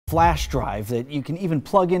flash drive that you can even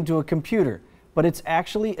plug into a computer, but it's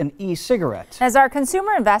actually an e-cigarette. As our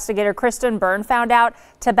consumer investigator Kristen Byrne found out,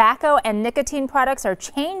 tobacco and nicotine products are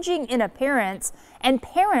changing in appearance, and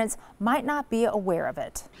parents might not be aware of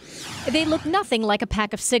it. They look nothing like a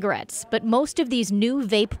pack of cigarettes, but most of these new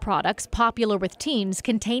vape products popular with teens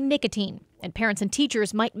contain nicotine, and parents and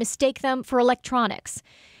teachers might mistake them for electronics.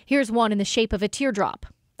 Here's one in the shape of a teardrop.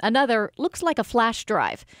 Another looks like a flash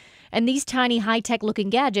drive. And these tiny high-tech looking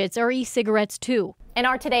gadgets are e-cigarettes too. In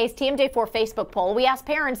our today's TMJ4 Facebook poll, we asked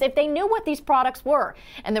parents if they knew what these products were,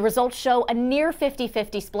 and the results show a near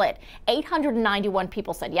 50-50 split. 891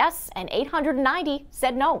 people said yes, and 890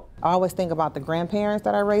 said no. I always think about the grandparents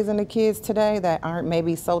that are raising the kids today that aren't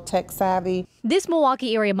maybe so tech savvy. This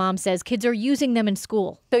Milwaukee area mom says kids are using them in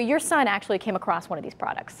school. So your son actually came across one of these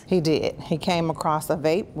products? He did. He came across a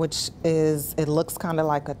vape, which it looks kind of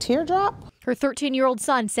like a teardrop. Her 13-year-old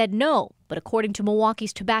son said no, but according to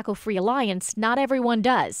Milwaukee's Tobacco Free Alliance, not everyone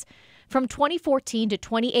does. From 2014 to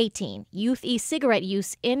 2018, youth e-cigarette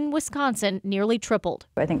use in Wisconsin nearly tripled.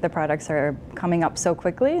 I think the products are coming up so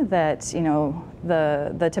quickly that, you know,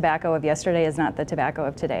 the tobacco of yesterday is not the tobacco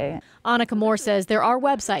of today. Annika Moore says there are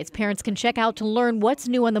websites parents can check out to learn what's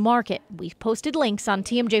new on the market. We've posted links on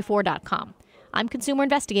TMJ4.com. I'm consumer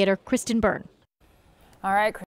investigator Kristen Byrne. All right.